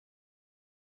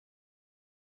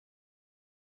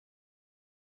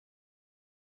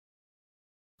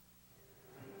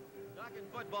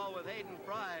Football with Hayden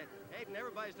Fry. Hayden,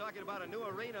 everybody's talking about a new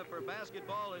arena for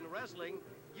basketball and wrestling.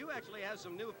 You actually have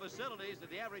some new facilities that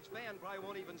the average fan probably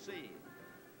won't even see.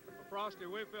 Well, Frosty,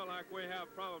 we feel like we have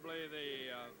probably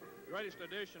the greatest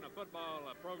addition a football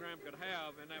program could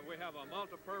have, in that we have a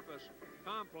multi-purpose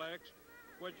complex,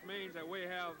 which means that we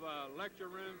have lecture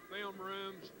rooms, film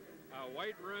rooms,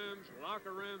 weight rooms,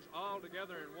 locker rooms, all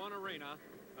together in one arena,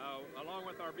 along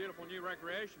with our beautiful new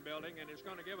recreation building, and it's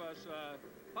going to give us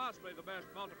possibly the best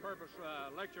multi-purpose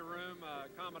lecture room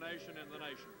combination in the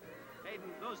nation.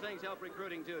 Hayden, those things help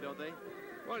recruiting too, don't they?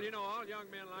 Well, you know, all young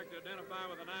men like to identify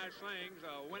with the nice things,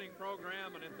 a winning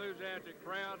program, an enthusiastic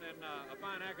crowd, and a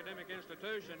fine academic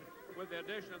institution. With the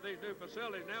addition of these new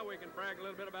facilities, now we can brag a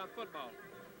little bit about football.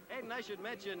 Hayden, I should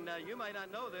mention, you might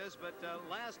not know this, but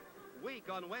last week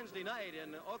on Wednesday night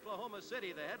in Oklahoma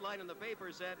City, the headline in the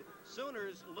paper said,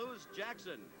 Sooners lose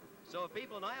Jackson. So if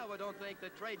people in Iowa don't think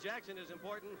that Trey Jackson is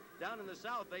important, down in the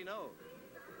South, they know.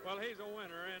 Well, he's a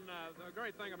winner, and the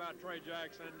great thing about Trey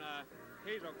Jackson,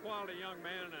 he's a quality young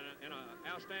man and an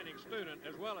outstanding student,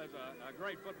 as well as a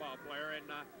great football player, and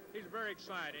he's very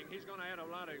exciting. He's going to add a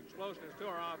lot of explosiveness to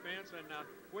our offense, and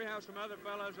we have some other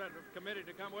fellows that have committed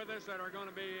to come with us that are going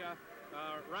to be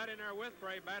right in there with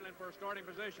Trey, battling for a starting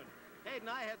position. Hayden,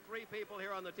 I had three people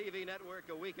here on the TV network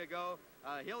a week ago,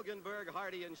 Hilgenberg,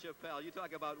 Hardy, and Chappelle. You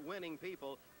talk about winning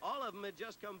people. All of them had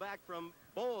just come back from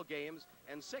bowl games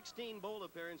and 16 bowl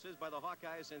appearances by the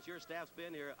Hawkeyes since your staff's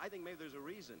been here. I think maybe there's a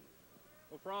reason.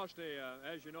 Well, Frosty,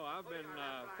 as you know, I've been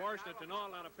fortunate to know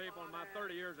a lot of people in my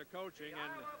 30 years of coaching,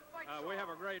 and we have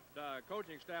a great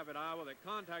coaching staff at Iowa that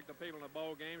contact the people in the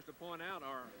bowl games to point out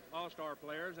our all-star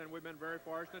players, and we've been very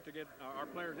fortunate to get our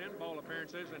players in bowl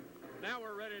appearances, and now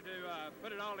we're ready to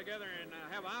put it all together and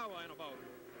have Iowa in a bowl.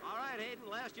 All right, Hayden,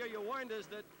 last year you warned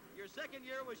us that your second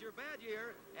year was your bad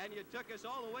year, and you took us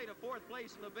all the way to 4th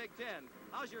place in the Big Ten.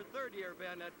 How's your third year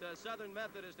been at Southern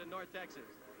Methodist in North Texas?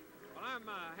 Well, I'm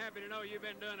happy to know you've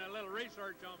been doing a little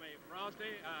research on me,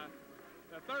 Frosty.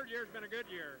 The third year's been a good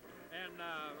year, and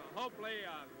hopefully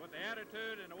with the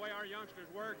attitude and the way our youngsters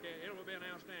work, it will be an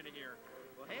outstanding year.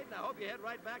 Well, Hayden, I hope you head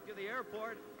right back to the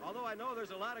airport, although I know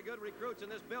there's a lot of good recruits in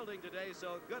this building today,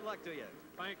 so good luck to you.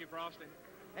 Thank you, Frosty.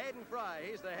 Hayden Fry,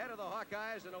 he's the head of the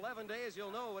Hawkeyes. In 11 days,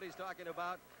 you'll know what he's talking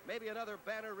about. Maybe another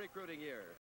banner recruiting year.